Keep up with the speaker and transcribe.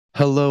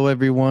Hello,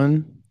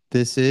 everyone.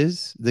 This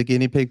is the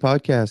Guinea Pig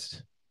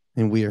Podcast,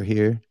 and we are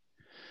here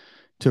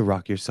to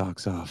rock your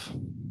socks off.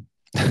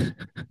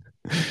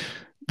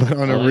 But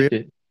on I a real,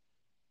 like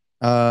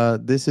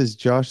it. this is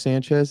Josh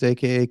Sanchez,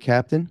 aka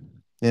Captain,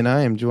 and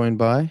I am joined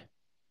by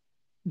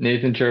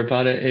Nathan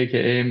Cherapata,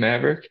 aka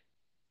Maverick.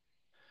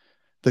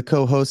 the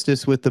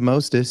co-hostess with the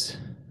mostest.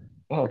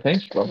 Oh,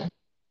 thanks, brother.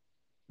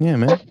 Yeah,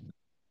 man.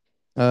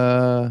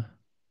 Uh,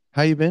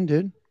 how you been,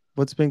 dude?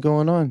 What's been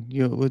going on?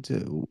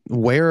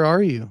 Where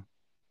are you?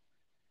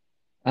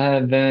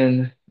 I've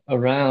been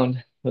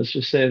around. Let's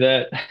just say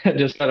that I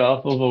just got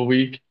off of a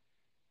week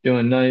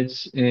doing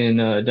nights in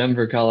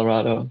Denver,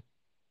 Colorado,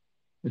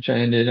 which I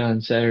ended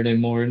on Saturday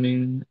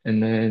morning,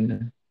 and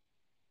then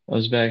I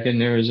was back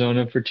in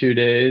Arizona for 2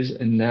 days,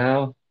 and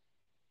now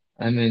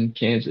I'm in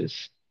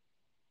Kansas.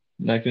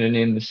 I'm not going to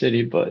name the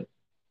city, but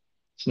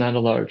it's not a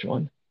large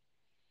one.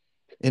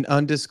 An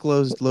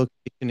undisclosed location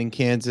in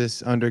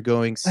Kansas,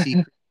 undergoing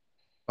secret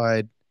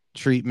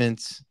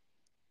treatments,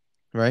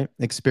 right?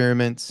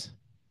 Experiments.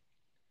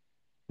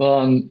 Well,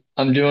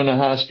 I'm doing a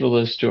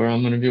hospitalist tour.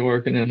 I'm going to be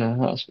working in a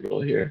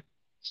hospital here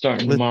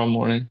starting tomorrow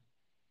morning.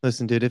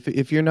 Listen, dude,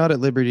 if you're not at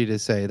liberty to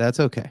say, that's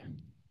okay.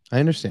 I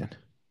understand.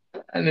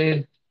 I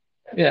mean,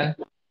 yeah,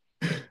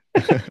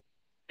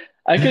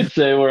 I could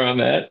say where I'm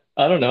at.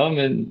 I don't know.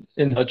 I'm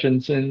in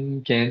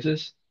Hutchinson,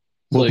 Kansas. It's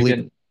We'll like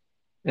bleep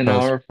an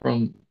post. hour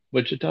from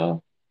Wichita,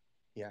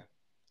 Yeah. I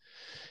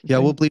Yeah,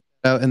 we'll think. bleep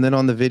it out. And then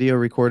on the video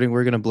recording,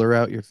 we're gonna blur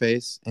out your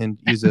face and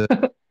use a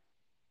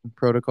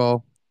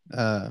protocol.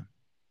 Uh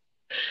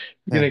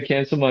You're yeah. gonna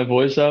cancel my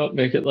voice out,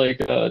 make it like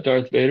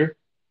Darth Vader.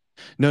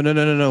 No, no,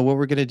 no, no, no. What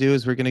we're gonna do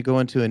is we're gonna go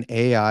into an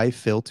AI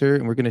filter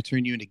and we're gonna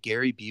turn you into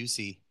Gary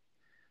Busey.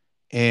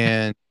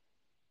 And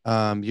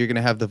you're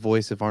gonna have the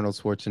voice of Arnold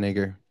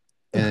Schwarzenegger.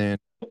 And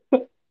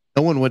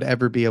no one would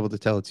ever be able to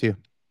tell it's you.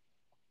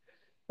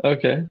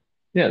 Okay.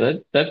 Yeah,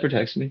 that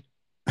protects me.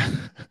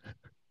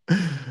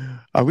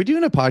 Are we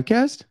doing a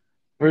podcast?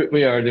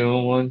 We are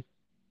doing one.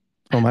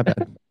 Oh, my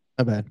bad.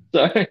 My bad.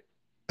 Sorry.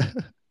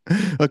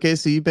 Okay,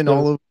 so you've been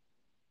all So,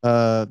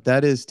 over.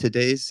 That is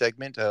today's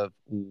segment of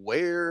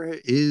Where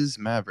is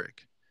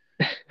Maverick?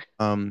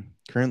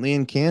 Currently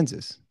in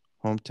Kansas,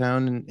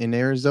 hometown in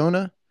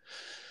Arizona.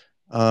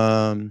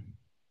 Um,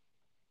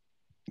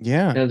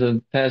 yeah. yeah,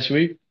 the past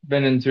week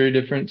been in 3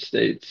 different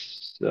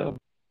states. So,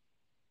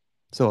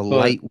 So a but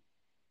light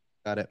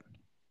got it.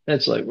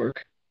 that's light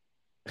work.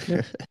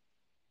 Yep.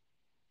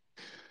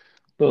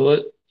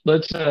 But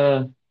let's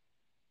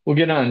we'll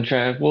get on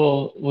track.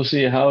 We'll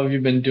see how have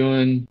you been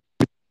doing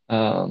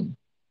um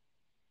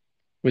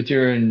with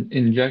your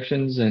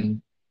injections,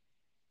 and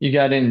you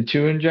got in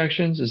 2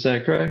 injections, is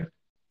that correct?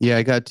 Yeah,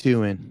 I got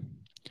two in.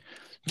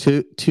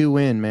 Two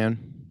in, man.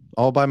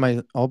 All by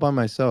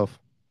myself.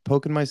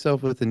 Poking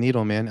myself with a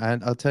needle, man.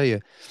 I'll tell you,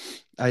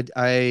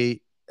 I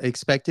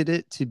expected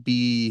it to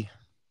be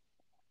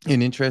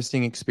an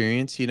interesting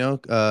experience.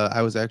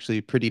 I was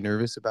actually pretty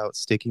nervous about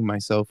sticking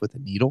myself with a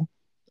needle,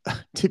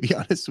 to be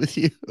honest with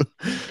you.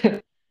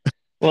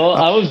 Well,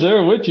 I was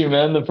there with you,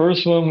 man. The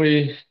first one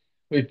we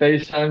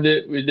FaceTimed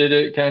it. We did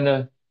it kind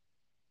of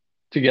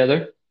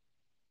together.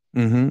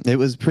 It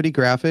was pretty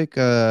graphic.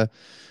 I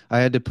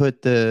had to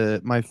put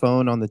the my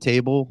phone on the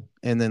table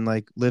and then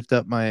like lift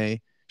up my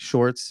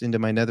shorts into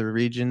my nether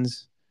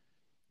regions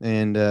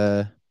and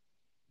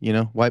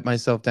wipe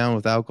myself down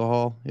with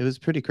alcohol. It was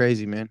pretty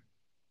crazy, man.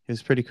 It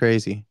was pretty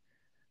crazy.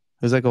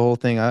 It was like a whole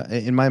thing.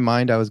 In my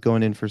mind, I was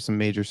going in for some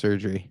major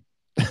surgery.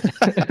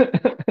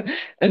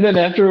 And then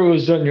after it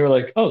was done, you were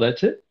like, "Oh,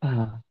 that's it."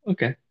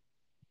 Okay.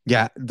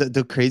 Yeah,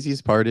 the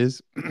craziest part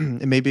is,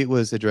 and maybe it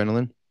was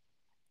adrenaline,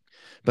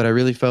 but I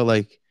really felt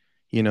like,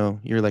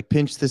 you're like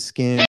pinch the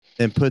skin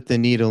and put the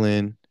needle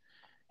in,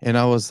 and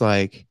I was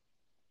like,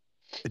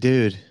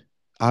 dude,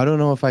 I don't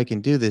know if I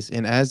can do this.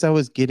 And as I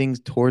was getting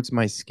towards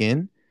my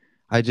skin,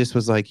 I just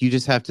was like, you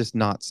just have to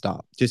not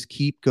stop. Just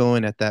keep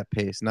going at that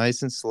pace,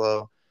 nice and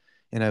slow.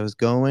 And I was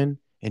going,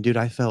 and dude,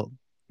 I felt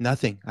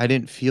nothing. I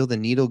didn't feel the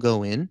needle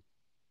go in.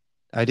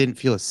 I didn't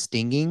feel a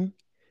stinging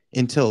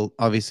until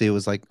obviously it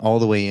was like all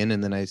the way in.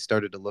 And then I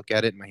started to look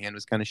at it, and my hand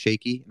was kind of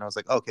shaky. And I was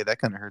like, okay, that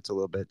kind of hurts a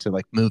little bit to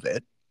like move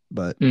it.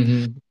 But,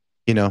 Hmm.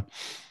 you know,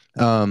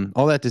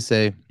 all that to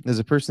say, as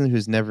a person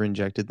who's never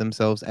injected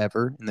themselves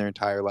ever in their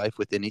entire life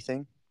with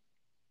anything,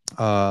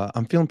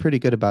 I'm feeling pretty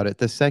good about it.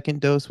 The second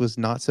dose was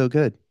not so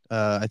good.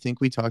 I think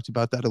we talked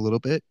about that a little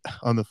bit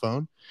on the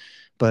phone,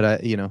 but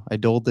I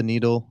doled the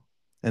needle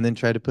and then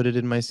tried to put it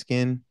in my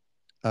skin,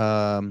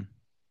 um,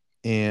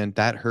 and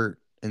that hurt,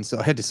 and so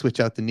I had to switch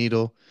out the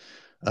needle.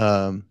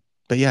 But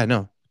yeah,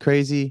 no,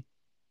 crazy,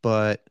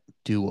 but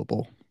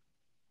doable,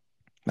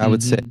 I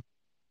would say.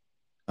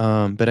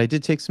 Hmm. But I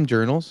did take some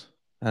journals.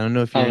 I don't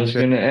know if I you're was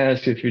interested. gonna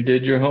ask if you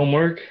did your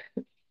homework.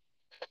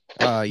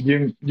 Uh,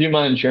 Do you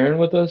mind sharing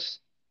with us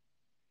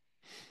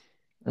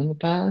on the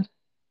pod?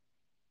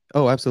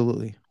 oh,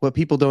 absolutely. What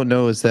people don't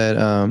know is that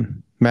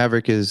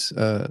Maverick is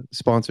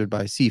sponsored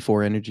by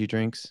C4 Energy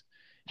Drinks,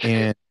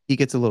 and he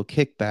gets a little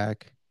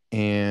kickback.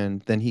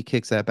 and then he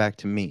kicks that back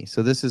to me.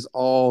 So this is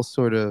all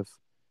sort of,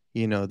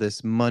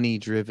 this money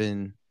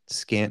driven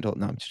scandal.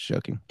 No, I'm just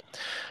joking.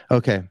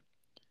 Okay.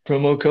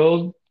 Promo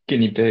code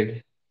guinea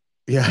pig.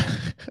 Yeah.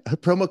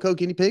 Promo code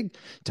guinea pig.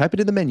 Type it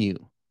in the menu.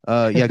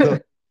 Yeah, go.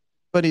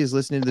 Everybody is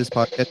listening to this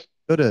podcast.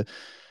 Go to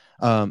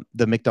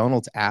the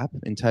McDonald's app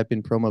and type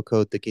in promo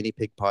code the guinea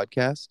pig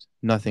podcast.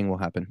 Nothing will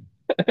happen.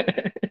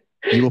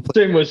 You will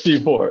play. Same with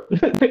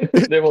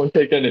C4. They won't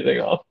take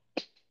anything off.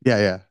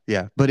 Yeah.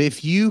 But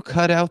if you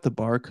cut out the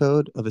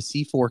barcode of a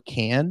C4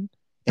 can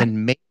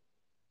and make,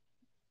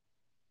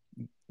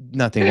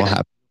 nothing will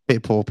happen. Pay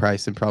full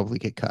price and probably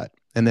get cut,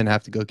 and then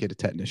have to go get a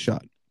tetanus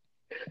shot.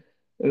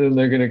 And then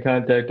they're going to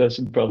contact us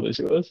and probably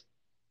sue us.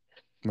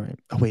 Right.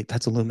 Oh wait,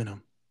 that's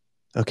aluminum.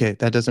 Okay,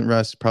 that doesn't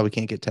rust. Probably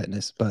can't get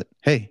tetanus. But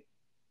hey,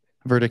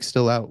 verdict's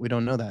still out. We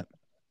don't know that.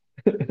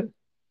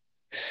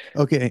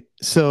 Okay,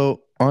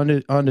 so on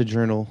to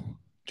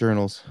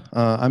journals.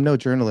 I'm no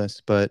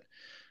journalist, but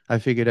I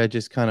figured I'd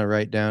just kind of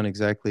write down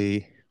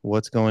exactly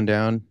what's going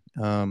down,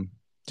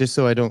 just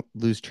so I don't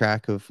lose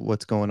track of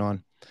what's going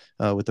on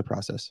with the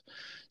process.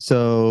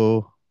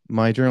 So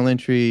my journal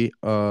entry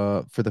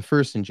for the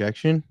first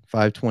injection,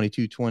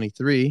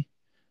 5/22/23,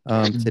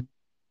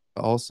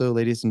 also,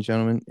 ladies and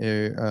gentlemen,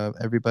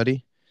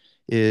 everybody,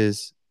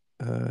 is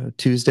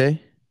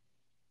Tuesday,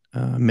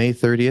 May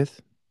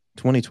 30th,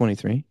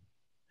 2023.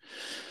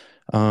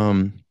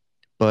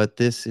 But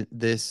this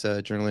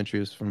journal entry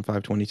was from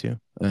 5/22,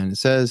 and it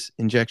says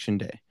injection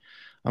day.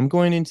 I'm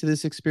going into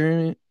this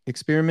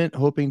experiment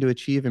hoping to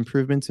achieve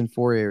improvements in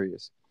 4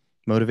 areas: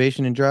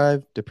 motivation and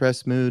drive,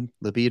 depressed mood,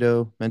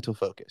 libido, mental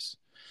focus.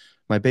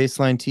 My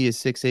baseline T is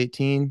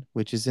 618,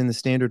 which is in the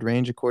standard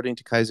range according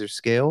to Kaiser's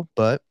scale,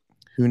 but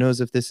who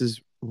knows if this is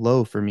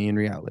low for me in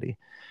reality.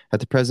 At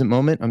the present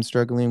moment, I'm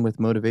struggling with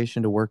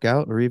motivation to work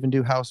out or even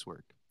do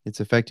housework. It's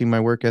affecting my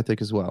work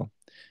ethic as well.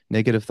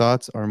 Negative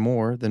thoughts are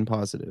more than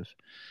positive.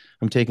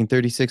 I'm taking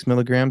 36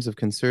 milligrams of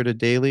Concerta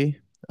daily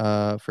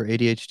for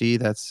ADHD.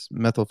 That's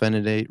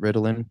methylphenidate,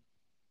 Ritalin.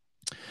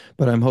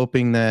 But I'm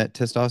hoping that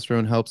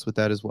testosterone helps with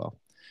that as well.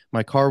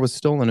 My car was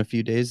stolen a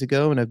few days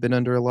ago, and I've been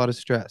under a lot of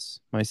stress.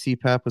 My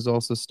CPAP was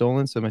also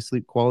stolen, so my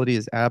sleep quality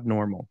is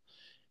abnormal.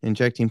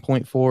 Injecting zero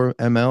point 0.4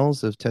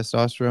 mLs of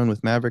testosterone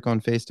with Maverick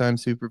on FaceTime,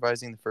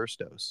 supervising the first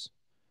dose.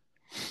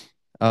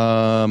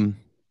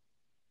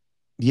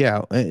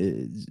 Yeah,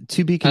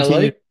 to be I continued.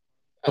 like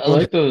I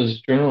like those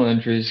journal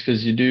entries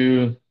because you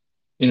do,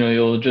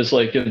 you'll just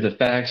like give the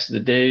facts, the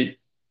date,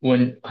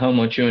 when, how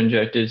much you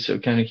injected, so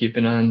kind of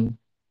keeping on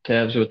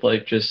tabs with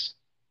like just,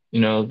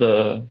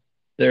 the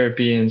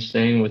therapy and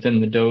staying within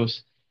the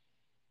dose.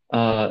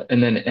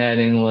 And then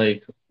adding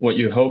like what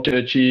you hope to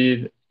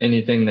achieve,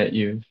 anything that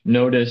you've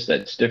noticed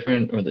that's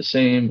different or the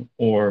same,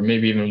 or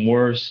maybe even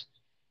worse.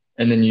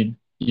 And then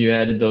you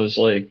added those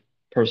like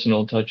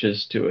personal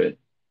touches to it.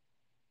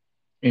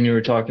 And you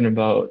were talking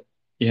about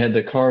you had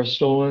the car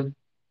stolen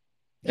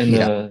and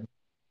Yeah, the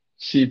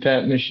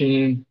CPAP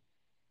machine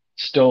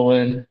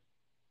stolen.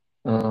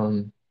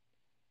 Um,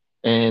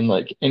 and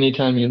like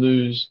anytime you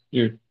lose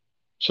your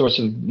source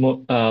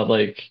of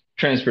like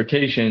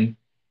transportation,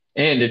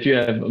 and if you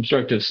have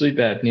obstructive sleep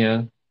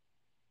apnea,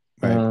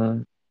 right. uh,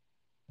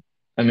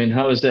 I mean,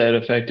 how has that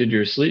affected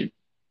your sleep?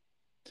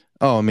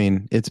 Oh, I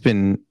mean, it's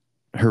been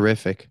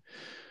horrific.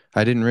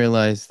 I didn't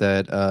realize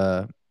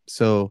that.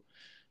 So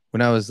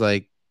when I was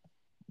like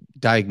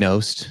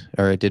diagnosed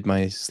or I did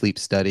my sleep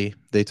study,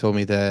 they told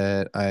me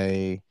that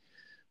I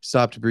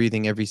stopped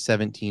breathing every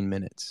 17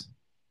 minutes.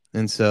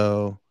 And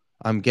so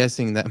I'm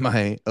guessing that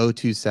my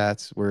O2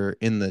 sats were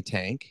in the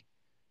tank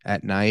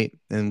at night,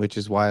 and which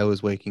is why I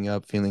was waking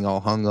up feeling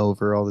all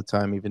hungover all the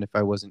time, even if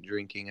I wasn't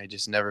drinking. I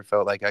just never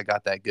felt like I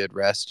got that good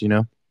rest.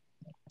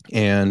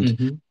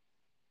 And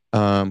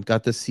Hmm.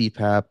 got the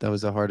CPAP. That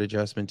was a hard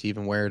adjustment to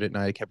even wear it at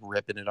night. I kept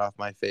ripping it off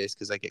my face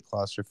because I get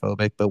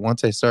claustrophobic. But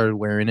once I started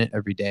wearing it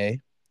every day,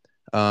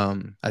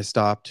 I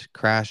stopped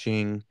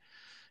crashing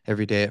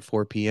every day at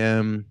 4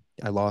 p.m.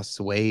 I lost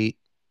weight.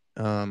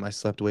 I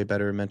slept way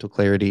better, mental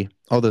clarity,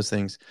 all those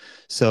things.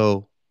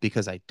 So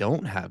because I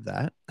don't have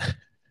that,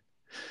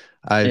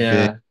 I've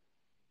been,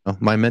 Yeah.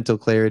 my mental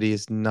clarity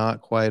is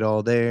not quite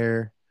all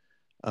there.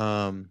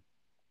 Um,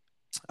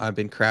 I've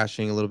been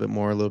crashing a little bit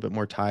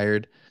more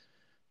tired.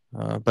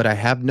 But I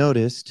have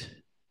noticed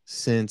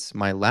since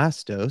my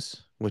last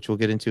dose, which we'll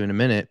get into in a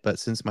minute, but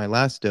since my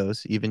last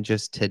dose, even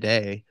just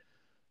today,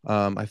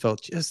 I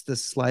felt just the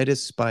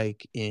slightest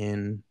spike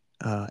in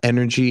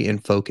energy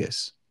and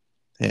focus.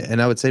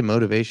 And I would say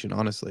motivation,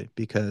 honestly,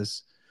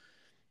 because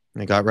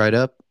I got right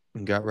up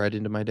and got right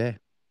into my day.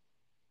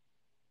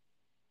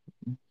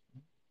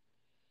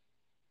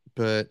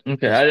 But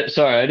Okay. as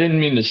Sorry, I didn't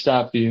mean to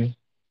stop you.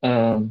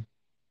 Um,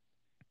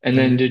 and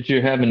no, then you're did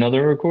you have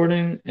another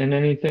recording and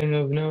anything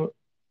of note?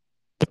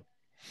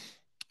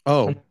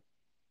 oh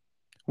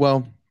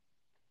well,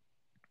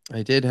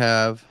 I did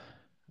have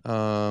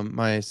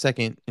my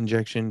second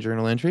injection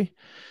journal entry,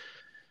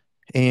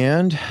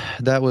 and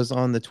that was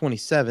on the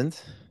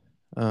 27th,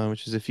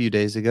 which is a few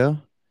days ago.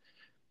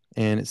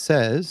 And it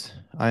says,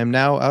 I am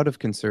now out of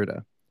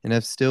Concerta and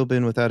have still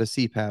been without a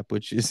CPAP,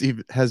 which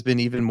has been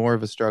even more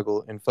of a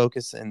struggle in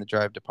focus in the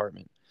drive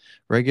department.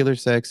 Regular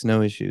sex,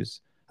 no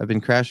issues. I've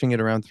been crashing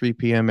at around 3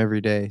 p.m. every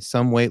day.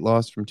 Some weight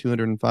loss from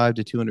 205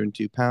 to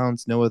 202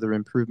 pounds. No other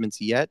improvements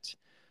yet,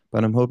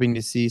 but I'm hoping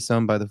to see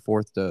some by the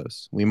fourth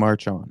dose. We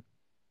march on.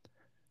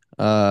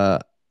 Uh,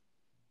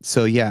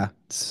 so yeah,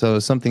 so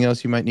something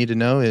else you might need to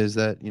know is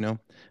that,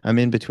 I'm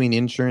in between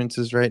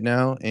insurances right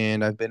now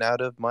and I've been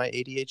out of my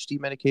ADHD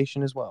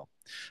medication as well.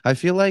 I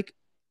feel like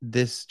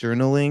this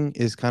journaling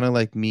is kind of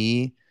like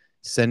me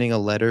sending a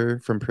letter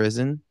from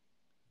prison,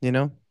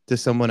 to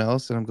someone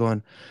else, and I'm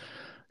going,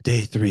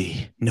 day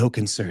 3, no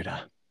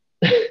Concerta,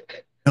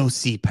 no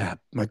CPAP.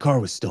 My car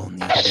was stolen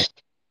the other day.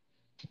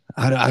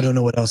 I don't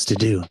know what else to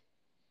do,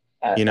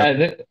 you know? I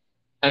think,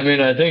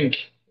 I think,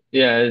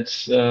 yeah,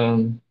 it's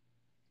sounding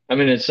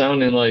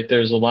like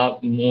there's a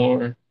lot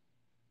more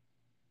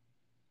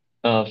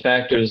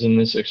factors in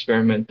this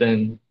experiment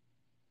than,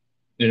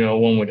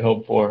 one would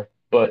hope for.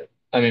 But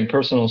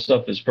personal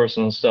stuff is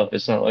personal stuff.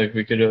 It's not like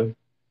we could have,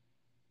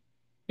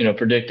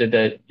 predicted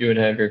that you would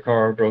have your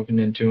car broken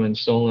into and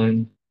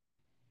stolen,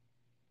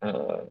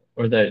 or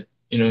that,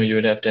 you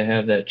would have to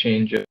have that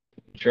change of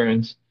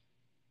insurance.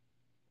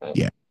 Uh,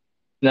 Yeah.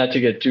 Not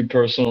to get too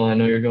personal, I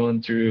know you're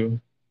going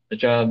through a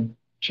job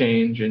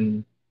change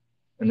and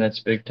that's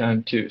big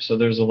time too. So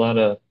there's a lot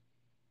of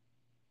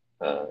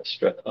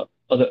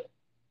other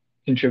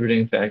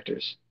contributing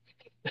factors.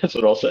 That's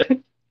what I'll say.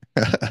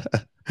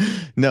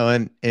 No,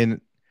 and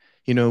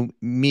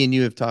me and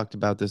you have talked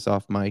about this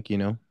off mic,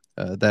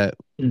 that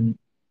Mhm.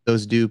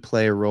 those do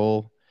play a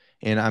role,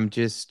 and I'm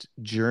just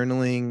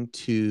journaling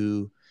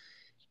to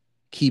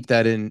keep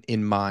that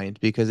in mind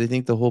because I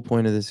think the whole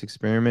point of this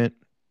experiment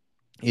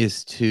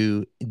is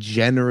to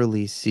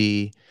generally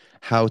see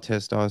how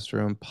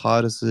testosterone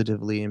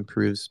positively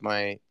improves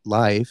my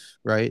life,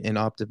 right? And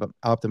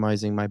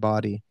optimizing my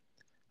body.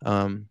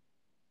 Um,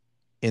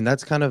 and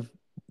that's kind of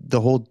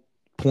the whole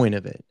point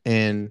of it.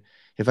 And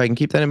if I can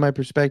keep that in my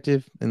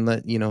perspective and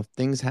let,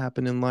 things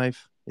happen in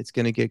life, it's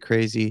going to get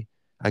crazy.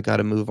 I got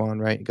to move on,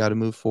 right? Got to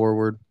move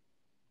forward.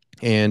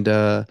 And,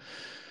 I'm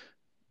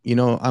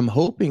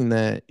hoping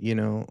that,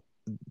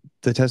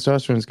 the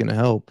testosterone is going to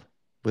help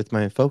with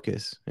my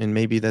focus and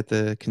maybe that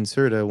the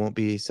Concerta won't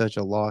be such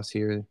a loss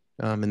here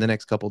in the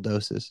next couple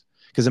doses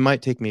because it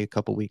might take me a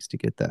couple weeks to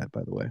get that,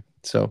 by the way.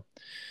 So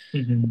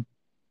Mhm.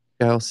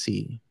 I'll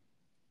see.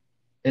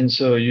 And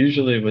so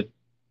usually with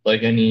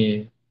like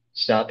any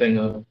stopping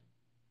of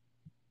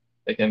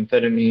like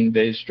amphetamine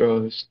based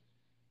drugs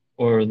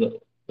or the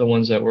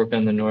ones that work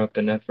on the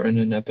norepinephrine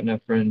and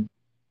epinephrine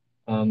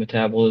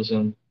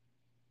metabolism,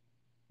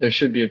 there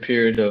should be a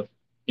period of,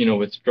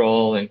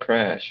 withdrawal and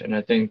crash. And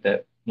I think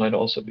that might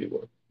also be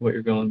what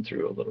you're going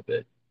through a little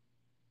bit.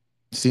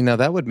 See, now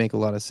that would make a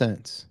lot of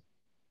sense.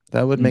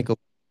 That would Mm. make a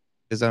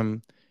because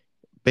I'm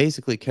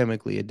basically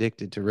chemically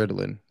addicted to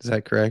Ritalin. Is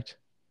that correct?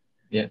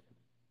 Yeah.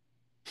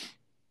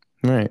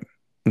 All right.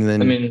 And I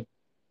then, mean,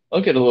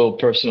 I'll get a little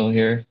personal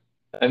here.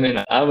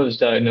 I was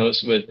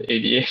diagnosed with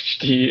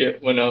ADHD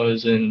when I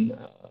was in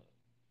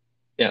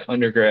yeah,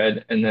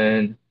 undergrad, and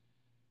then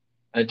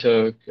I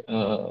took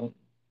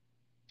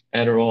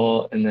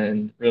Adderall and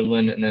then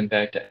Ritalin and then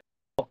back to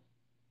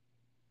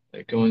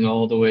like going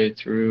all the way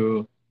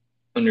through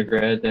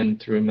undergrad, then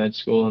through med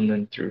school, and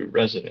then through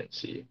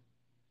residency.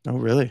 oh,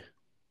 really?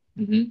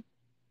 Hmm.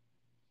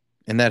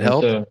 And that And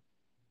helped? so,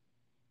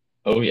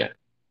 oh yeah,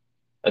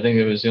 I think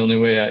it was the only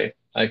way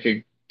I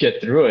could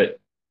get through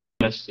it,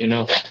 just,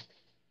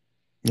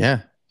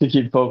 Yeah. to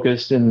keep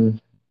focused and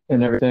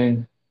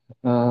everything.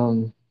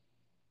 Um,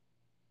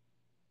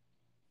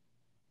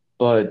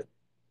 but So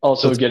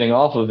also it's, getting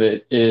off of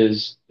it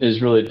is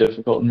really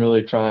difficult and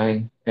really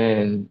trying.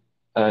 And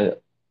I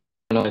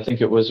don't know, I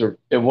think it was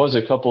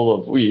a couple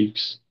of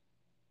weeks.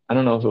 I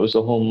don't know if it was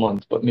a whole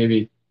month, but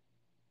maybe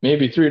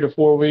 3 to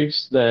 4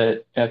 weeks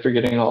that after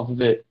getting off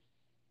of it,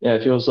 yeah,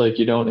 it feels like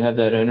you don't have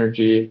that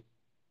energy,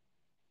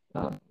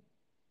 uh,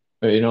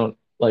 or you don't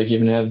like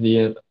even have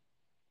the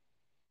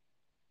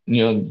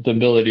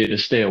ability to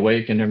stay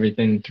awake and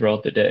everything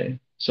throughout the day.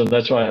 So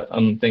that's why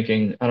I'm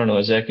thinking, I don't know,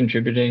 is that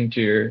contributing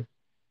to your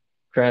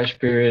crash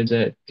periods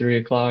at 3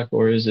 o'clock,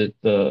 or is it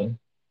the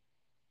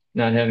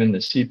not having the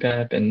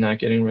CPAP and not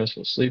getting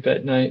restful sleep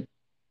at night?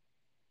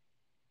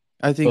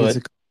 I think it's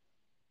a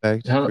But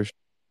effect how for sure.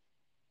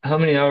 how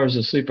many hours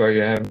of sleep are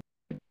you having?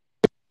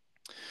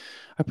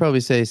 I'd probably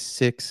say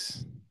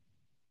 6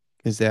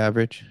 is the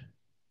average,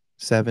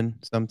 7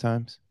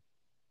 sometimes.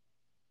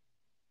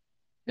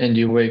 And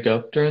do you wake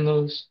up during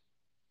those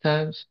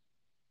times?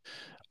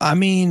 I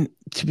mean,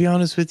 to be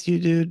honest with you,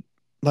 dude,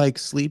 like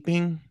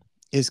sleeping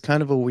is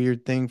kind of a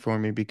weird thing for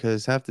me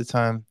because half the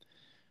time,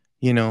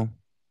 you know,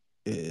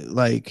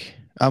 like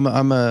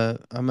I'm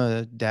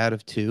a dad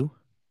of two.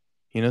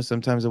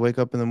 Sometimes I wake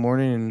up in the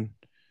morning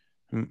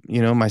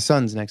and my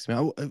son's next to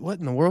me. What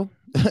in the world?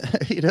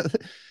 you know,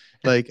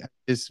 like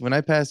it's when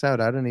I pass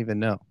out, I don't even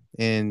know.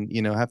 And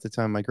half the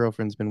time my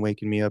girlfriend's been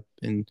waking me up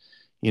and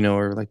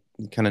or like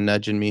kind of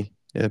nudging me.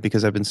 Yeah,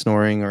 because I've been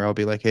snoring, or I'll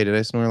be like, "Hey, did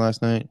I snore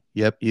last night?"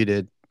 "Yep, you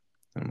did."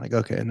 I'm like,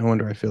 "Okay, no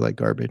wonder I feel like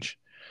garbage."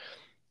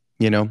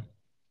 You know?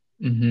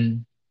 Hmm.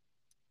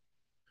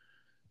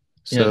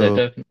 Yeah, that So,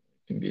 definitely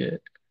can be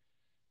it.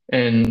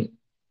 And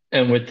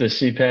with the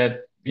CPAP,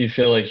 you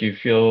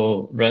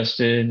feel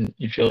rested,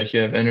 you feel like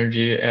you have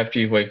energy after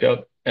you wake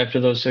up after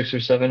those 6 or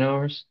 7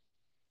 hours.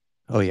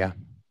 oh yeah.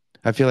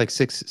 I feel like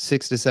six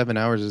to 7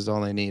 hours is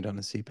all I need on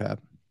a CPAP,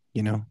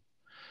 you know?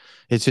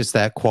 It's just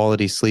that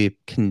quality sleep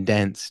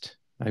condensed.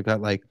 I've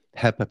got like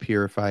HEPA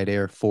purified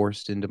air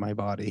forced into my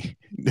body,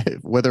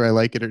 whether I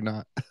like it or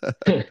not.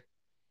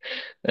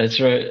 That's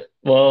right.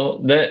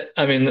 Well,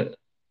 I mean,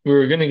 we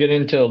were gonna get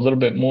into a little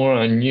bit more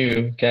on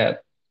you,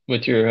 Cap,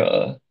 with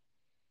your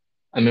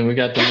I mean, we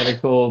got the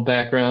medical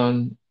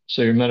background,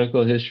 so your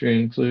medical history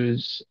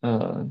includes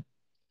and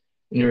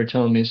you were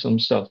telling me some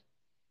stuff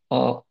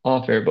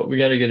off air, but we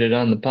got to get it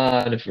on the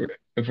pod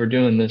if we're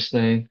doing this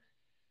thing.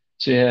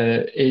 So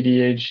yeah,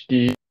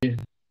 ADHD,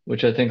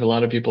 which I think a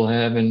lot of people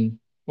have, and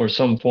or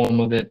some form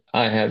of it.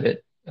 I have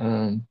it.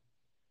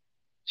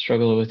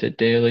 Struggle with it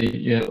daily.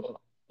 You have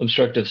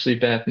obstructive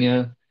sleep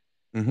apnea,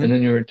 and Hmm.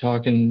 then you were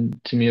talking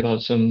to me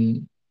about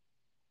some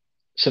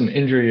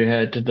injury you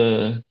had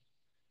to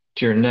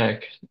your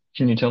neck.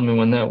 Can you tell me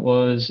when that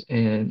was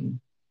and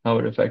how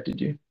it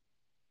affected you?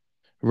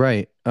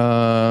 Right.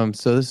 So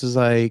this is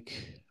like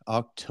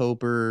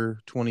October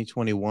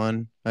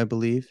 2021, I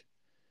believe.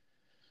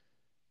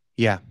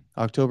 Yeah,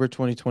 October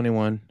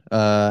 2021.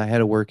 I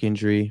had a work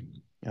injury.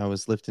 I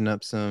was lifting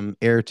up some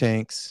air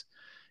tanks,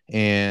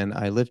 and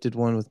I lifted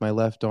one with my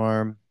left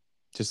arm,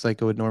 just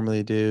like I would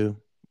normally do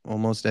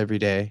almost every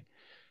day.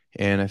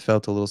 And I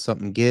felt a little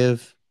something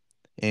give.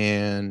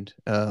 And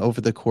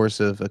over the course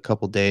of a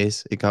couple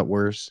days, it got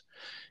worse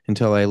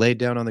until I laid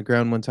down on the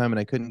ground one time and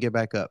I couldn't get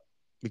back up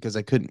because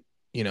I couldn't,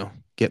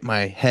 get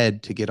my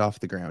head to get off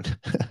the ground.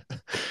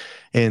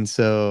 And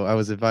so I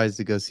was advised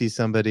to go see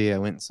somebody. I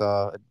went and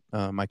saw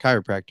my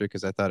chiropractor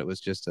because I thought it was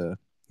just a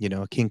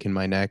kink in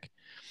my neck.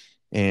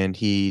 And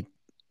he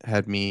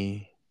had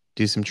me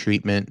do some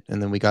treatment.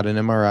 And then we got an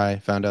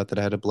MRI, found out that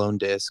I had a blown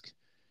disc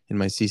in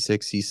my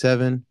C6,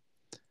 C7.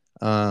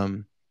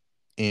 Um,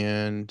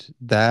 and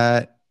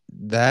that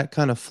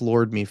kind of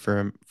floored me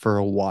for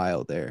a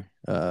while there.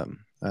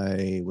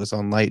 I was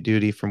on light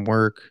duty from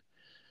work.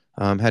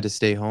 Had to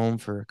stay home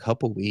for a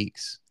couple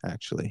weeks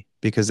actually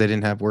because they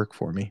didn't have work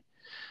for me.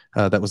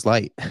 That was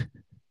light,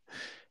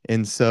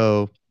 and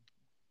so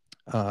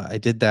I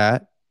did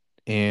that,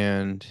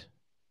 and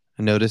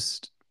I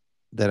noticed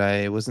that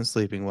I wasn't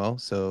sleeping well.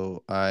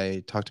 So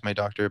I talked to my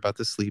doctor about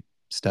the sleep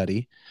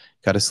study.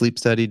 Got a sleep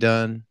study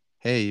done.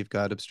 Hey, you've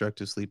got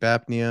obstructive sleep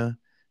apnea.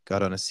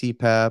 Got on a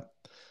CPAP,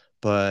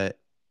 but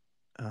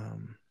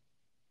um,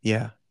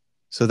 yeah.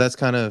 So that's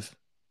kind of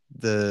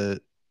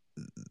the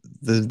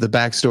the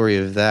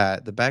backstory of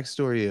that. The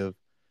backstory of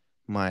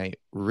my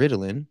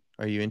Ritalin.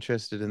 Are you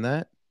interested in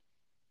that?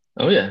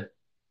 Oh yeah.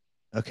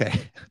 Okay.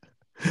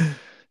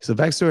 So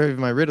backstory of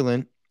my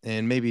Ritalin,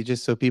 and maybe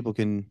just so people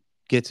can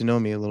get to know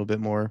me a little bit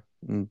more,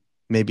 and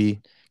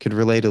maybe could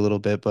relate a little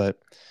bit, but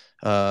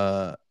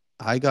uh,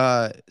 I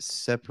got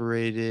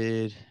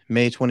separated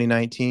May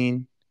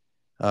 2019,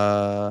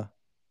 uh,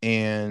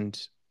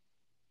 and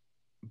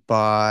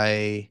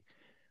by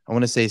I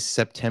want to say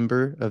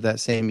September of that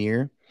same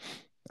year,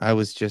 I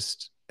was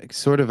just like,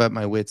 sort of at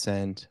my wits'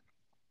 end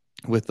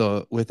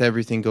with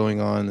everything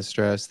going on, the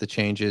stress, the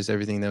changes,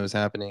 everything that was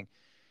happening.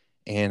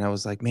 And I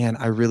was like, man,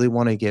 I really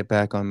want to get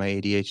back on my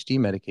ADHD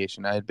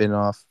medication. I had been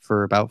off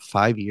for about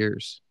 5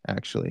 years,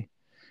 actually.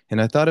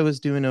 And I thought I was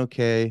doing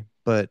okay,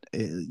 but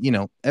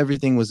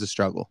everything was a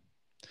struggle.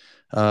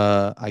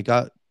 I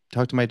got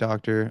talked to my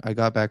doctor. I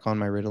got back on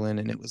my Ritalin,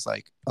 and it was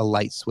like a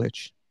light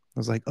switch. I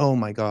was like, oh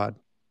my God,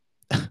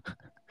 this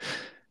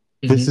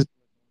Hmm. is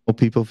what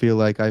people feel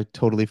like. I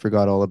totally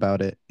forgot all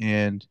about it.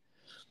 And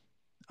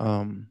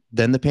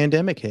then the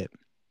pandemic hit,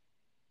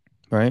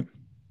 right?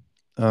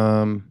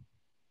 Um,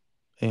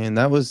 and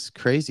that was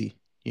crazy.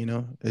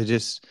 It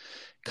just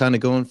kind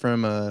of going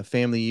from a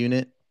family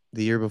unit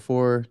the year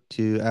before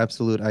to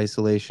absolute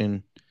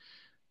isolation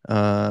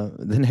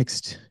the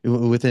next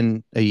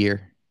within a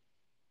year,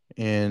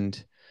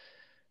 and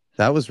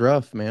that was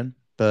rough, man.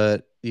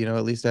 But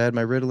at least I had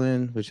my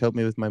Ritalin, which helped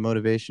me with my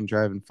motivation,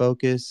 drive, and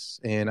focus.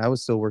 And I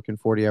was still working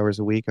 40 hours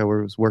a week. I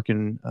was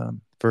working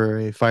for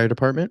a fire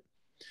department,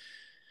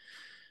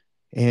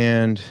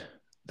 and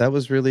that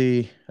was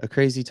really a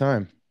crazy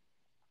time.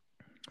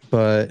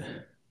 But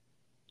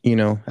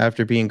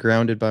after being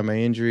grounded by my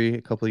injury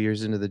a couple of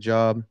years into the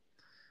job,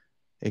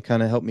 it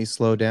kind of helped me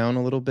slow down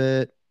a little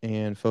bit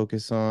and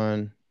focus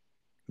on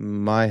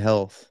my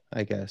health,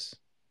 I guess,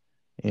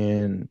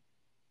 and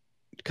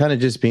kind of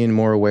just being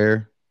more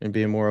aware and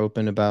being more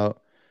open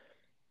about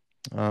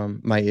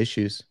my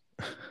issues.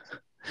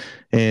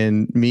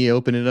 And me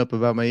opening up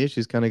about my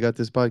issues kind of got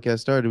this podcast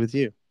started with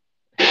you.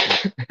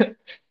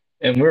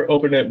 And we're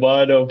opening it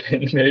wide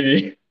open,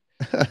 maybe.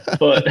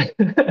 But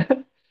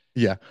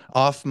Yeah,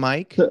 off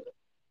mic,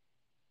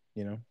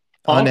 you know,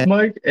 off unedited.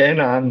 mic and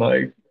on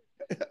mic.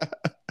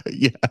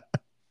 Yeah.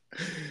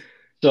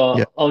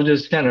 Yeah. I'll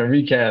just kind of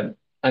recap.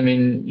 I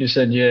mean, you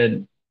said you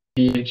had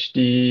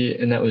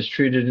ADHD and that was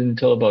treated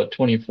until about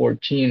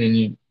 2014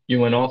 and you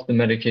went off the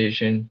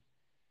medication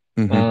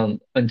Hmm.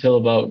 until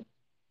about,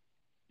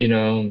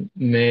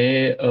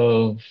 May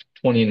of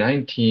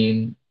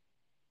 2019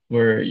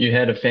 where you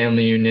had a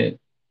family unit,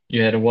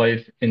 you had a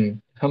wife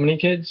and how many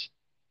kids?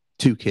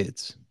 Two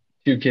kids.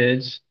 Two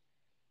kids.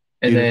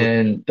 And Beautiful.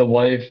 then the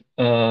wife,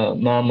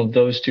 mom of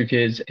those two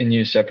kids and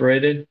you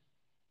separated.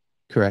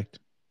 Correct.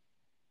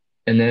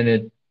 And then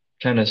it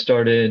kind of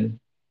started.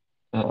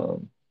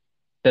 Um,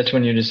 that's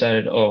when you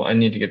decided, oh, I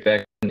need to get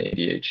back on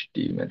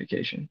ADHD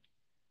medication.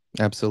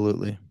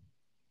 Absolutely.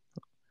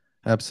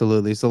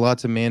 Absolutely. It's a lot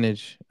to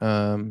manage,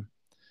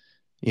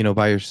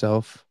 by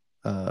yourself.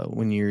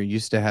 When you're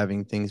used to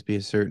having things be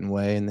a certain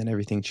way and then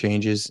everything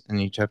changes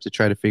and you have to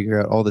try to figure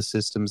out all the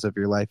systems of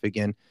your life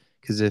again.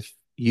 Because if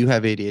you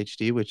have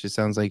ADHD, which it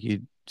sounds like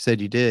you said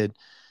you did,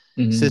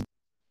 Hmm.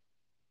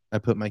 I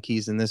put my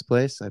keys in this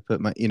place, I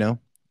put my,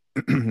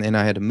 and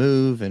I had to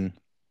move and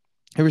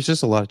it was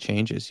just a lot of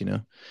changes.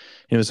 And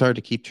it was hard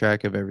to keep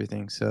track of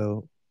everything.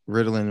 So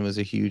Ritalin was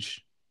a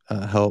huge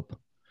help,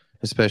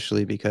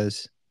 especially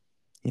because,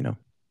 you know,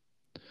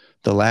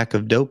 the lack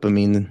of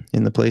dopamine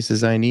in the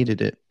places I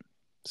needed it.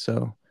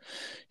 So,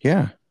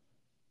 yeah,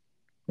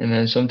 And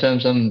then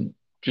sometimes I'm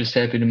just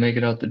happy to make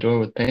it out the door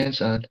with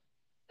pants on.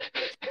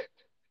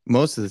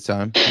 most of the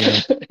time,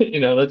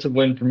 That's a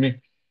win for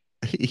me.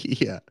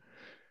 yeah,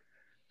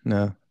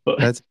 no, But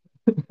that's,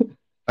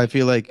 I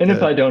feel like, and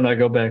if I don't, I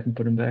go back and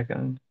put them back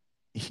on.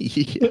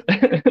 yeah,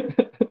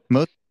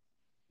 most,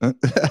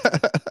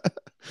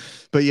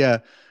 but yeah,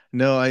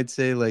 no, I'd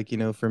say like,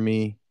 for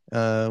me,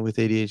 with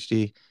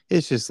ADHD,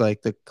 it's just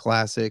like the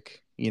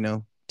classic,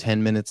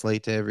 10 minutes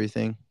late to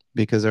everything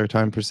because our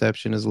time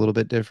perception is a little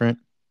bit different.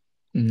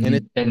 And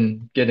it,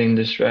 And getting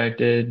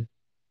distracted,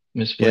 yeah,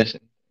 misplacing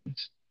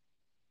things.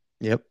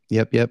 yep,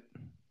 yep, yep.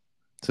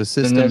 So And that's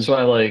systems,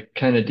 why like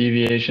kind of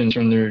deviations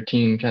from the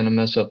routine kind of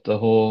mess up the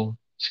whole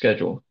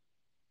schedule.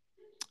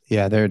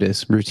 yeah, there it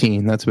is.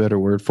 Routine. That's a better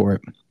word for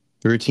it.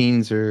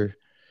 Routines are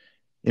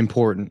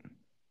important.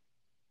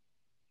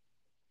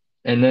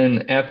 And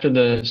then after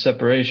the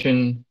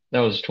separation, that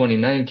was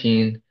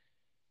 2019,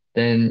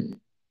 then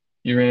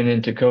you ran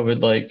into COVID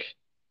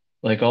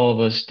like all of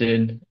us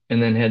did,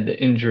 and then had the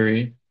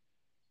injury.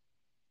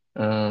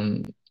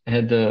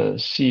 Had the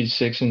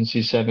C6 and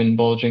C7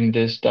 bulging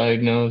disc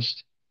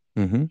diagnosed,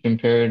 Hmm.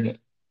 compared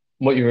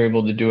what you were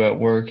able to do at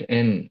work,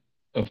 and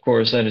of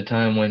course at a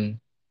time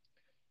when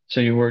so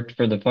you worked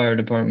for the fire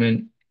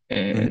department Hmm.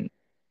 and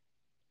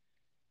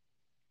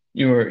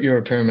you're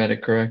a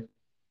paramedic, correct?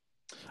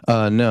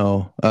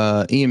 No,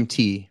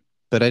 EMT,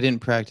 but I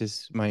didn't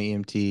practice my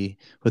EMT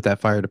with that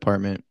fire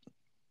department.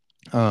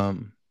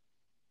 Um,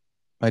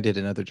 I did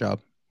another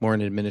job, more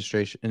in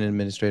administration, an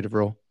administrative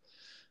role.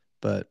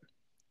 But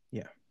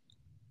yeah.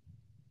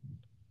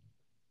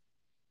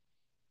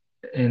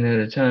 And at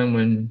a time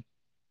when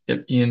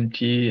yep,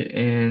 EMT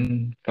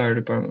and fire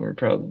department were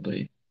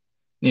probably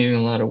needing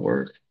a lot of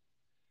work.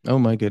 Oh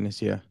my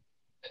goodness, yeah.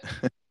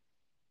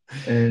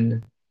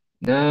 And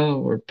now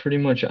we're pretty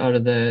much out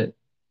of that,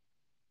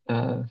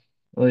 at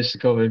least the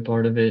COVID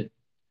part of it.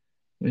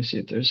 Let me see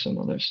if there's some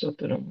other stuff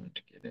that I wanted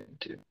to get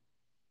into.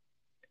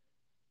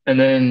 And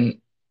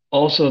then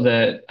also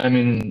that, I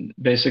mean,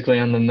 basically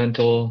on the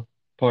mental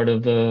part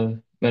of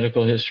the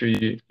medical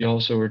history, you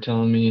also were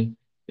telling me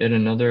you had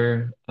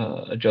another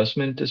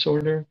adjustment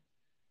disorder.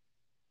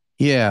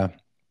 Yeah.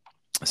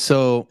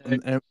 So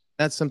and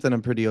that's something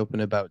I'm pretty open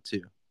about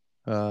too.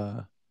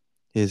 Uh,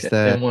 is Okay,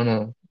 I that didn't want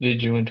to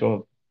lead you into a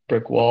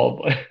brick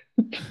wall, but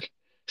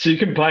so you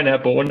can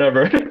pineapple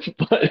whenever.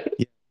 But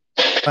yeah,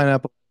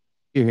 pineapple?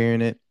 You're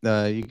hearing it.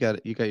 You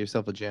got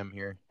yourself a gem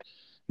here.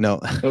 No.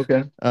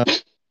 okay. uh,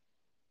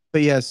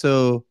 but yeah,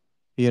 so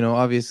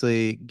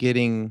obviously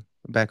getting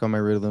back on my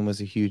Ritalin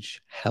was a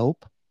huge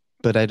help,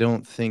 but I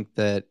didn't think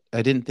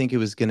it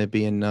was going to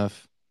be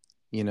enough.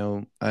 You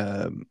know,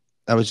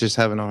 I was just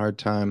having a hard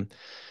time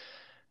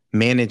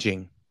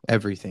managing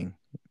everything,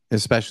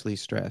 especially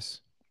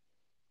stress,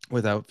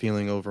 without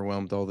feeling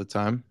overwhelmed all the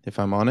time, if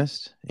I'm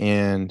honest.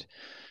 And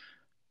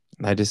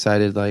I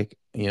decided, like,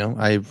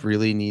 I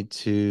really need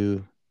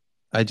to.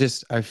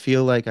 I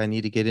feel like I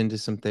need to get into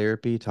some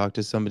therapy, talk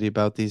to somebody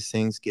about these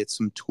things, get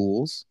some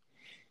tools,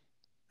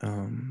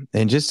 and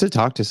just to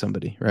talk to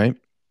somebody, right?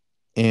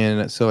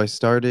 And so I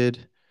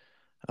started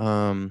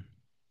um,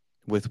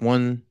 with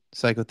one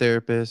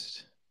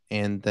psychotherapist,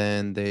 and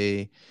then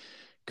they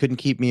couldn't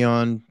keep me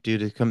on due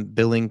to some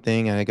billing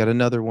thing, and I got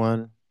another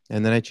one,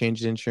 and then I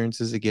changed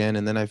insurances again,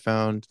 and then I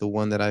found the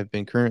one that I've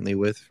been currently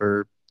with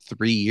for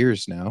 3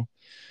 years now,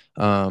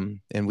 and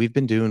we've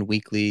been doing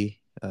weekly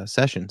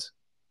sessions.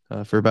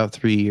 For about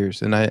 3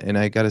 years, and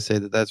I got to say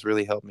that that's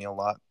really helped me a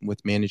lot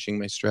with managing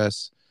my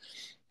stress,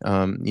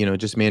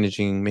 just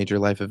managing major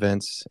life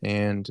events.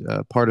 And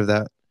part of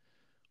that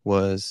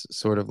was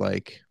sort of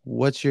like,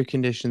 what's your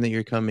condition that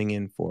you're coming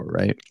in for,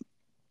 right?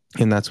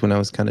 And that's when I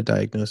was kind of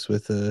diagnosed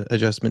with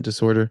adjustment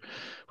disorder,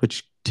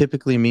 which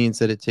typically means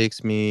that it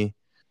takes me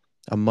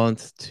a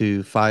month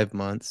to 5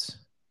 months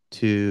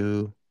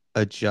to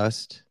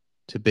adjust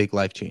to big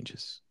life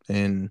changes.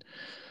 And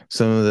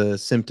some of the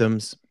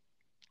symptoms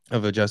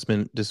of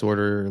adjustment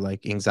disorder,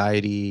 like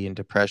anxiety and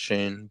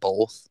depression,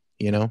 both,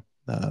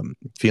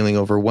 feeling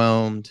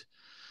overwhelmed,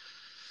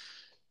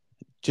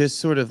 just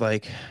sort of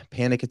like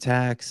panic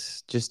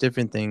attacks, just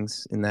different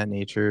things in that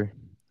nature.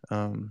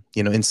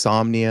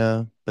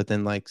 Insomnia, but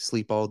then like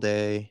sleep all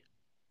day,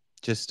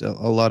 just a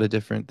lot of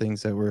different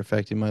things that were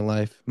affecting my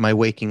life, my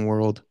waking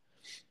world.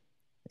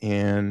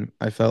 And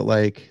I felt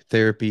like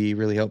therapy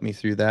really helped me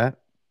through that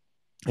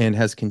and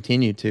has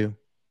continued to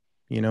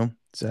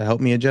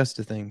help me adjust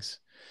to things.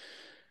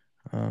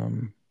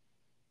 Um,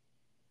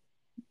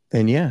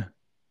 and yeah,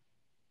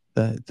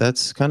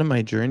 that's kind of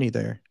my journey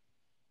there.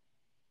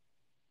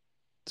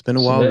 It's been a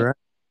So wild that, ride.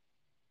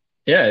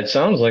 yeah, it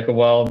sounds like a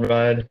wild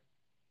ride.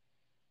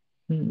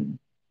 Hmm.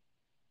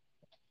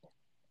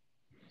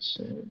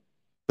 So,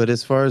 But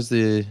as far as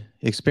the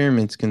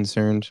experiment's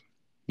concerned,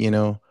 you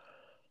know,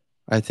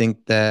 I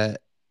think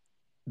that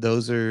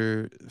those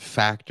are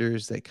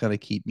factors that kind of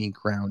keep me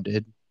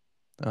grounded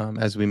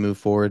as we move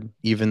forward.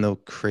 Even though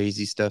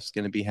crazy stuff's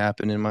going to be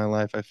happening in my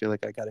life, I feel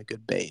like I got a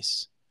good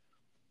base,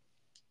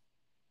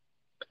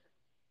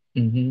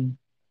 hmm.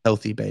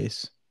 healthy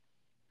base.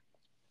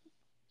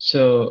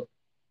 So,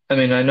 I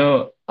mean, I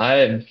know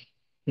I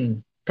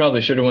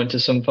probably should have went to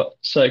some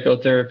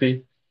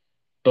psychotherapy,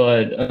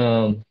 but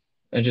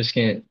I just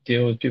can't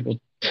deal with people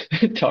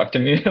talk to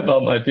me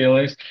about my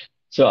feelings.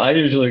 So I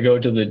usually go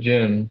to the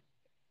gym,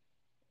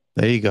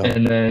 There you go.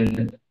 and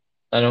then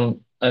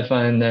I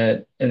find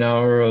that an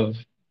hour of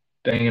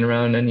banging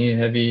around any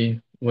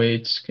heavy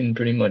weights can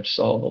pretty much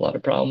solve a lot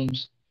of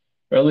problems,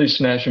 or at least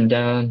smash them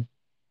down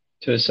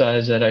to a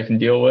size that I can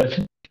deal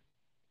with.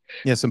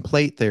 Yeah, some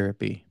plate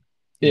therapy,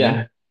 you know?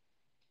 Yeah.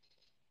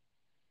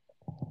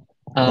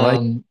 I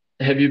like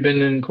Have you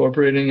been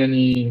incorporating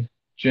any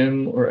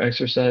gym or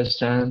exercise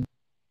time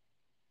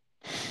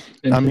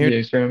I'm into here the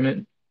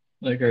experiment?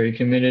 Like, are you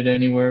committed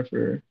anywhere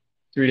for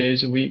 3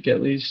 days a week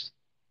at least?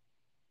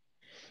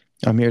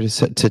 I'm here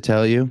to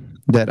tell you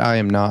that I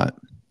am not.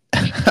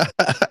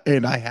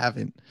 And I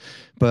haven't.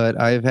 But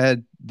I've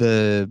had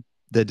the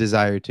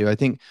desire to. I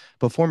think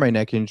before my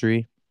neck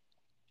injury,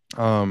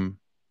 um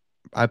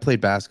I played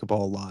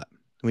basketball a lot.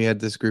 We had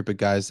this group of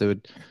guys that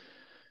would,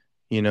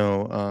 you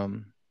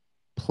know,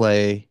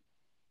 play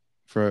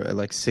for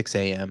like 6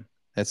 a.m.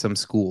 at some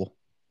school.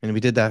 And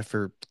we did that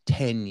for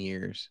 10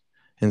 years.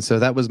 And so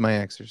that was my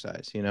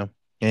exercise. And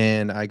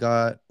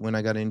when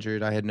I got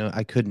injured,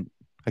 I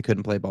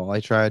couldn't play ball.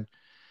 I tried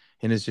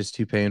and it's just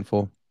too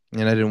painful.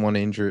 And I didn't want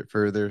to injure it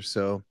further.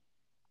 So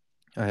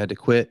I had to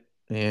quit.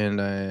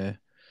 And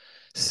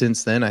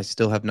since then, I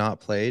still have not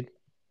played.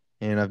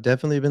 And I've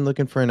definitely been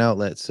looking for an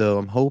outlet. So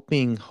I'm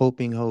hoping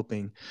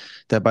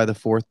that by the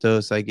fourth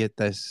dose, I get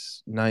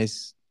this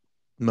nice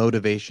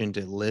motivation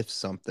to lift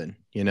something,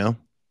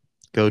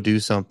 go do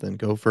something,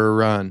 go for a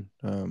run.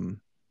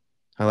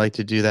 I like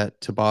to do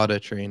that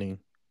Tabata training,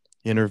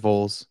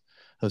 intervals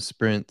of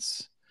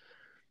sprints,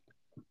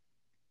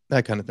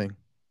 that kind of thing.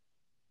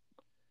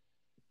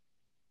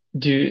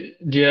 Do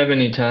you have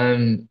any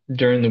time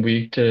during the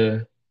week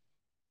to,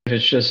 if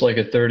it's just like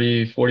a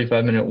 30,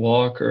 45 minute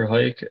walk or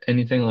hike,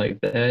 anything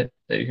like that,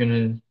 that you're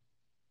gonna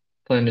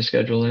plan to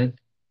schedule in?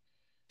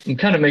 I'm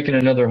kind of making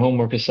another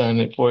homework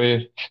assignment for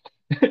you,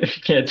 if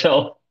you can't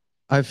tell.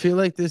 I feel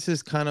like this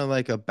is kind of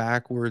like a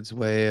backwards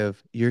way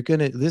of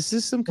this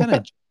is some kind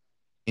of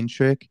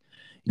trick.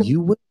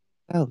 You will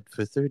out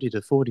for 30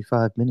 to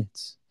 45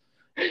 minutes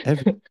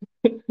every,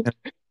 and I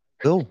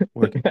will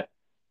work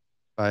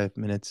 5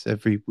 minutes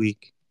every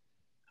week.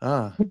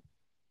 Ah,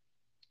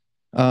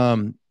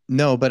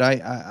 no, but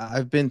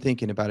I've been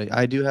thinking about it.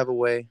 I do have a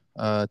way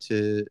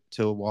to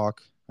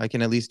walk. I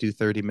can at least do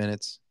 30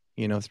 minutes,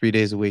 3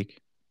 days a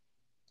week,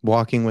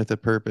 walking with a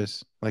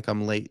purpose, like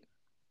I'm late.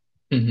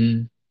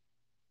 hmm.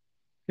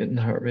 Getting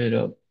the heart rate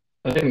up.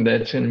 I think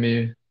that's gonna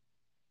be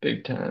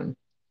big time.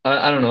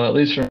 I don't know, at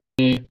least for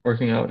me,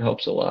 working out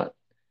helps a lot.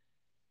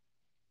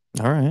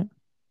 All right.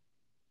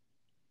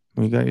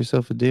 You got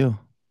yourself a deal.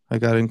 I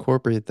got to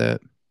incorporate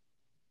that.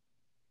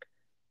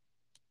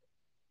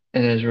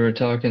 And as we were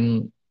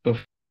talking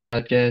before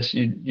the podcast,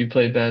 you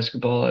played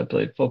basketball, I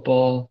played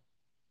football,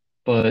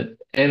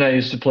 and I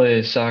used to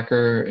play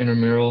soccer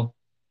intramural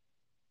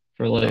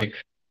for Oh, like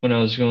when I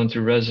was going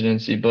through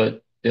residency.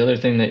 But the other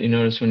thing that you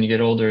notice when you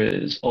get older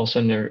is all of a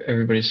sudden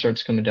everybody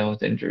starts coming down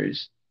with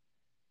injuries.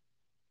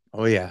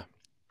 oh yeah.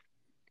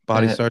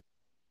 Body Uh, starts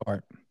to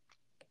part.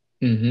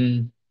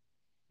 hmm.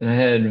 And I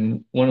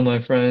had one of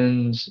my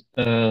friends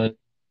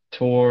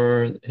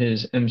tore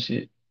his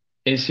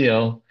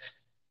ACL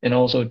and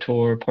also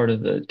tore part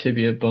of the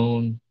tibia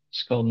bone.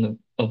 It's called an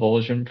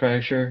avulsion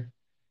fracture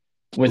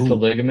with the Ooh,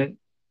 ligament.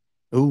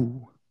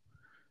 ooh,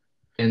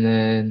 And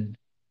then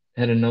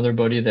had another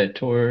buddy that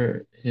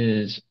tore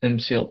his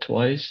MCL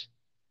twice,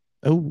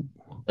 ooh.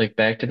 like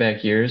back to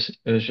back years.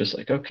 It was just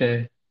like,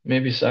 okay,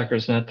 maybe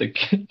soccer's not the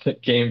the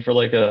game for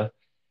like a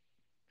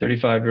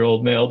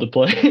 35-year-old male to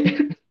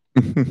play.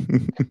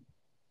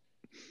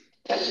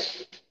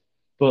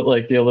 But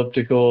like the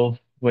elliptical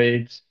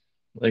weights,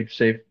 like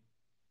safe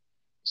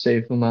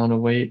amount of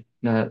weight,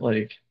 not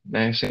like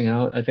maxing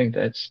out. I think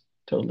that's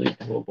totally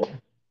doable.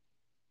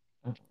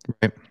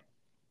 Right.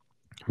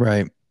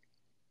 Right.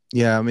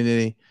 Yeah, I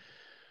mean,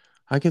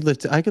 I could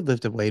lift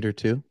a weight or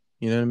two.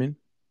 You know what I mean?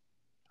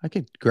 I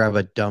could grab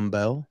a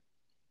dumbbell,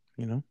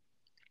 you know?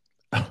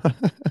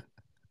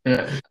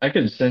 And I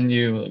could send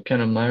you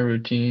kind of my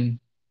routine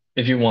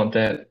if you want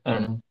that. I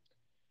don't know.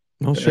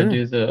 Oh, But I sure.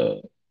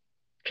 do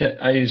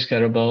I use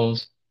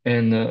kettlebells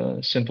and the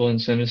Simple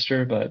and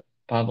Sinister by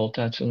Pavel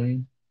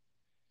Tsatsouline.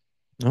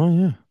 Oh,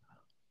 yeah.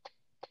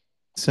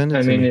 Send it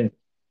I to mean, me.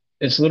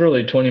 it's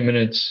literally 20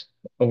 minutes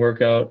a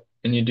workout,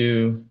 and you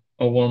do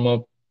a warm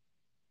up,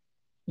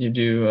 you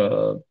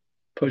do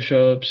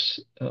push-ups,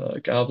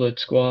 goblet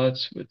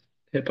squats with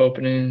hip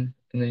opening,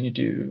 and then you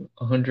do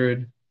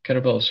 100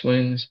 kettlebell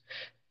swings.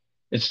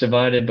 It's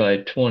divided by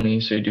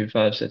 20, so you do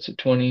 5 sets of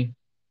 20,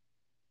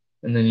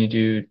 and then you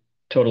do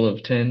total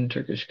of 10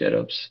 Turkish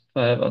get-ups,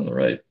 5 on the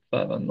right,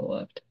 5 on the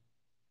left.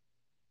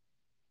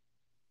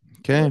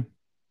 Okay.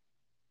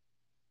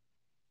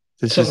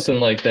 This is Something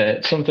like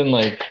that, something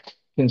like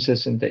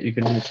consistent that you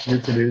can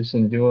reproduce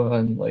and do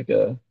on like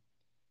 3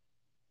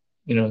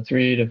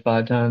 to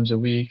 5 times a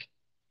week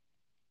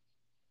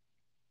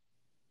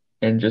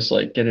and just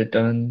like get it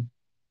done.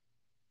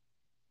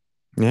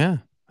 Yeah.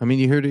 I mean,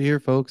 you heard it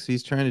here, folks.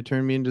 He's trying to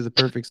turn me into the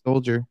perfect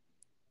soldier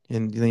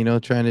and,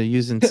 trying to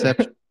use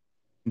Inception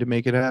to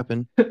make it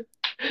happen.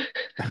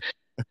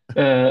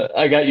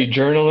 I got you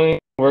journaling,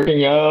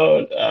 working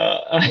out,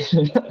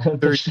 Sir,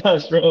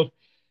 testosterone.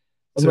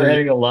 I'm sir,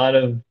 adding a lot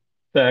of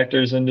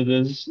factors into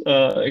this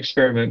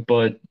experiment,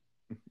 but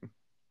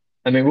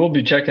I mean, we'll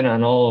be checking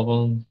on all of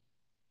them,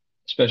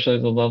 especially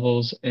the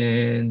levels.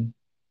 And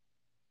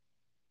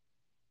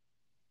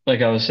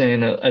like I was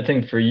saying, I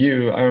think for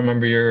you, I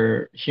remember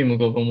your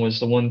hemoglobin was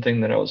the one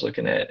thing that I was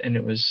looking at, and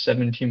it was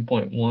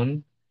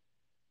 17.1.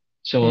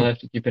 So we'll hmm, have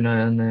to keep an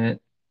eye on that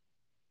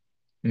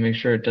and make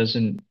sure it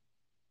doesn't,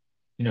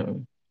 you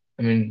know,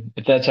 I mean,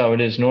 if that's how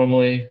it is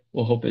normally,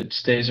 we'll hope it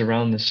stays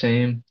around the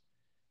same,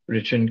 but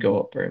it shouldn't go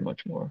up very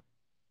much more.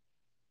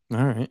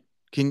 all right.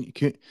 Can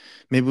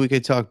maybe we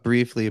could talk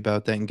briefly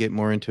about that and get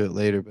more into it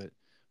later, but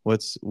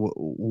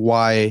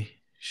why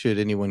should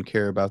anyone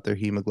care about their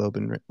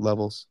hemoglobin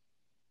levels?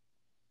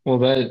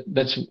 Well,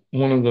 that's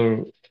one of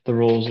the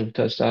roles of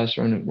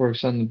testosterone. It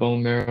works on the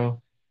bone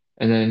marrow,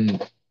 and then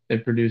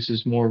it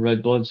produces more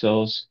red blood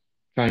cells,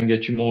 try and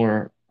get you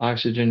more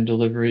oxygen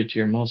delivery to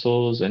your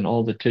muscles and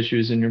all the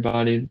tissues in your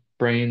body,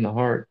 brain, the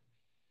heart.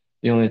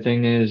 The only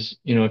thing is,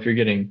 if you're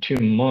getting too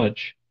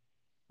much,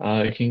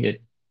 it can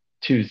get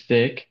too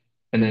thick,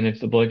 and then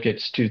if the blood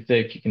gets too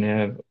thick, you can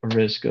have a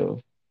risk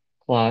of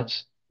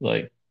clots,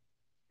 like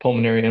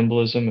pulmonary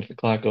embolism if the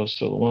clot goes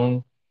to the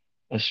lung,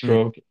 a Hmm,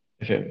 stroke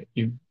if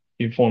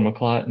you form a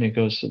clot and it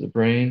goes to the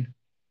brain.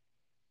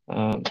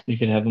 You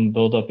can have them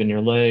build up in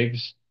your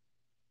legs,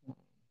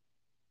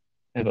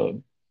 have a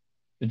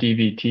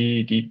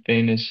DVT, deep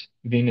venous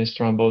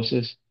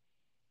thrombosis,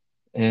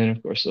 and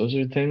of course, those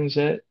are things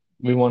that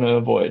we want to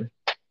avoid.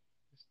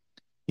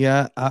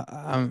 yeah,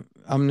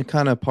 I'm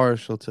kind of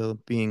partial to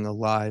being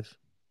alive.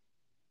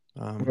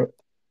 Um, We're,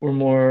 we're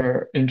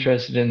more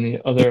interested in the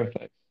other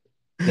effects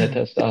that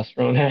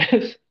testosterone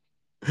has.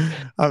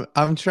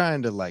 I'm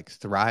trying to like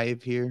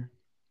thrive here,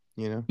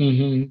 you know.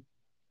 Hmm.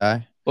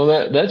 I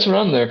Well, that's what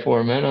I'm there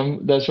for,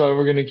 man. That's why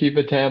we're gonna keep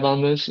a tab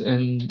on this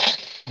and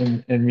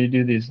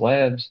redo these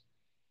labs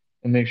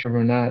and make sure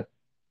we're not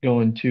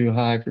going too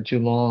high for too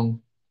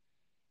long.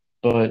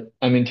 But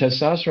I mean,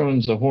 testosterone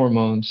is a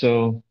hormone,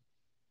 so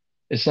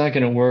it's not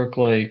going to work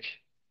like,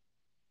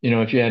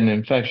 if you had an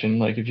infection,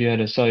 like if you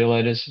had a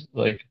cellulitis,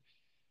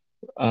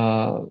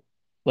 uh,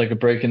 like a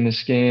break in the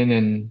skin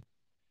and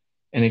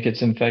it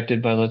gets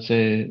infected by, let's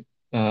say,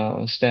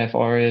 Staph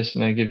aureus,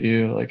 and I give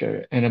you like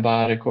an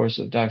antibiotic course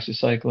of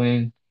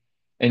doxycycline,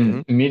 and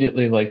mhm.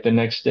 immediately, like the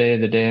next day,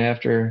 the day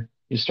after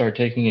you start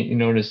taking it, you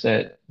notice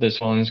that the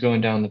swelling is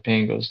going down, the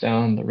pain goes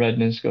down, the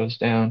redness goes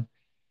down.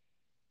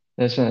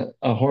 That's not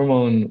a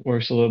hormone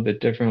works a little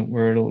bit different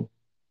where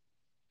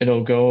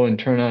it'll go and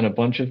turn on a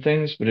bunch of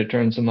things, but it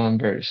turns them on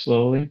very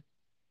slowly.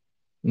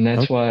 And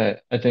that's Okay. why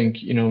I think,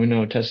 we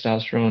know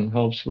testosterone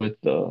helps with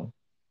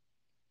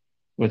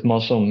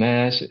muscle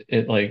mass.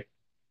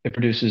 It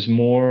produces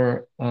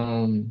more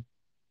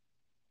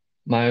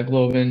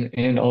myoglobin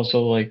and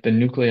also like the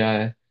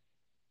nuclei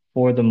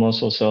for the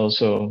muscle cells.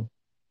 So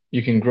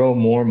you can grow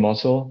more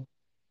muscle.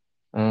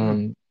 Hmm.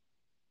 Um,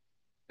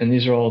 and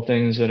these are all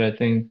things that I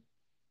think,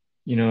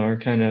 are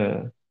kind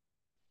of,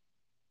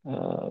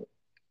 uh,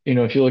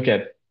 if you look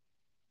at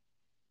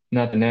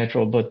not the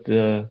natural, but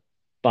the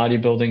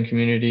bodybuilding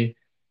community,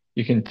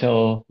 you can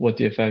tell what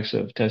the effects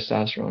of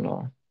testosterone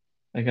are.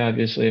 Like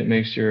obviously it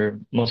makes your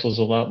muscles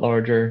a lot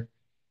larger.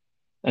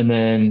 And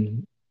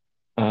then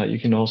you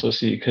can also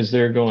see because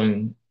they're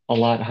going a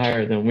lot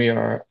higher than we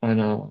are on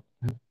a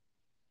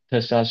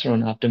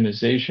testosterone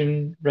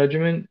optimization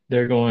regimen,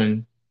 they're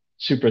going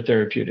super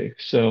therapeutic.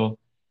 So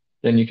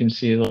then you can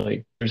see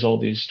like there's all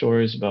these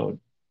stories about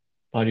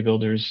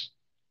bodybuilders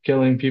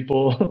killing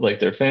people, like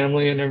their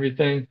family and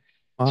everything.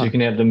 So you Fuck.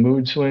 can have the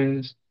mood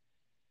swings,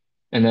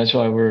 and that's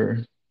why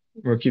we're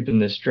keeping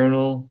this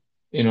journal.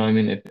 You know, I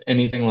mean, if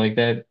anything like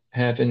that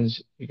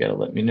happens, you gotta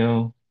let me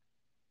know.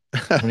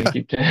 I'm gonna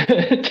keep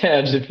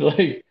tabs if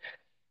like,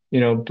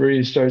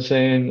 Bree starts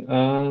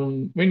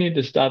saying, we need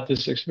to stop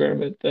this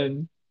experiment,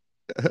 then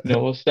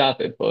we'll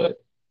stop it.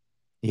 But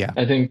Yeah.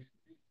 I think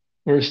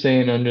we're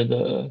staying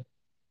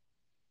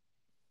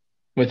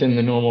within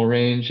the normal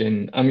range,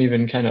 and I'm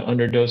even kind of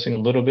underdosing a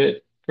little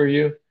bit for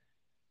you,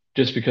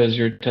 just because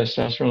your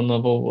testosterone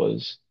level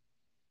was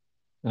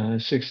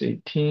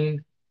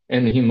 618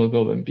 and the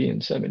hemoglobin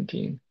being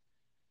 17.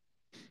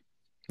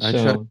 I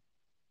trust So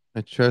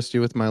I trust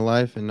you with my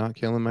life and not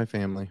killing my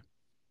family.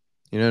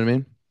 You know what I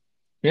mean?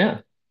 yeah,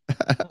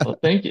 well,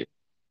 thank you.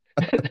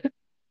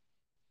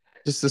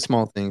 Just the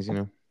small things, you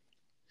know.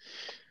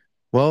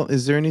 Well,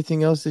 is there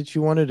anything else that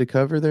you wanted to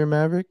cover there,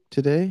 Maverick,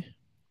 today?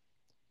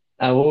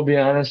 I will be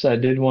honest, I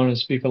did want to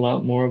speak a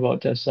lot more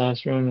about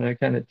testosterone, and I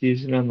kind of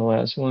teased it on the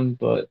last one,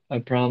 but I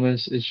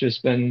promise it's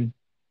just been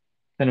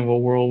kind of a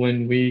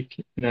whirlwind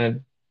week.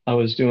 And I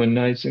was doing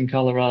nights in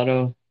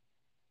Colorado,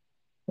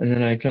 and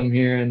then I come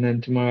here, and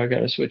then tomorrow I got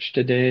to switch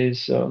to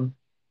days. So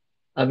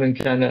I've been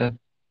kind of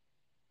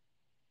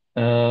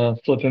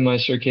flipping my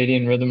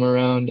circadian rhythm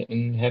around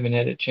and haven't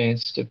had a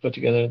chance to put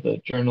together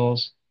the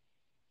journals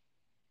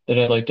that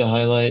I'd like to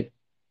highlight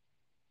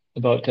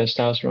about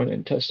testosterone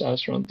and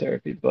testosterone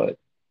therapy, but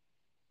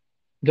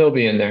they'll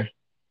be in there.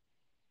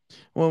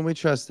 Well, we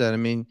trust that. I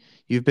mean,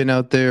 you've been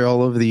out there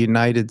all over the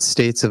United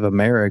States of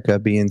America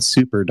being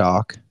super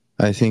doc.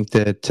 I think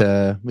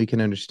that we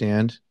can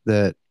understand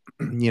that,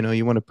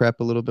 you want to prep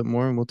a little bit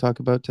more and we'll talk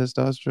about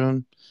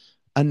testosterone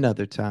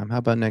another time. How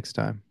about next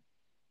time?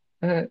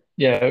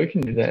 Yeah, we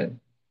can do that.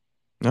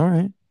 All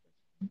right.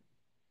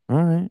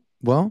 All right.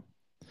 Well,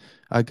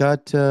 I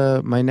got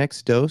my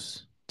next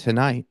dose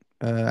tonight.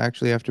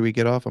 Actually, after we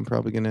get off, I'm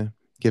probably going to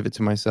give it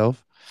to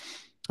myself,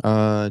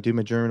 do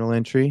my journal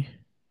entry,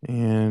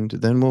 and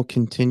then we'll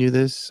continue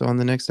this on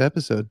the next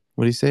episode.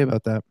 What do you say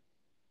about that?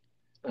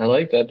 I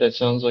like that. That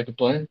sounds like a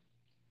plan.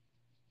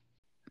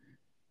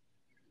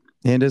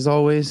 And as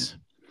always,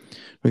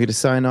 we're going to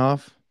sign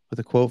off with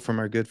a quote from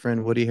our good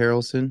friend Woody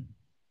Harrelson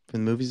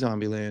from the movie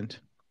Zombieland.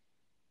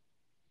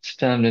 It's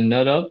time to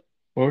nut up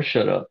or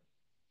shut up.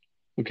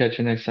 We'll catch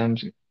you next time,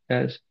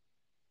 guys.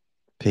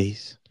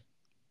 Peace.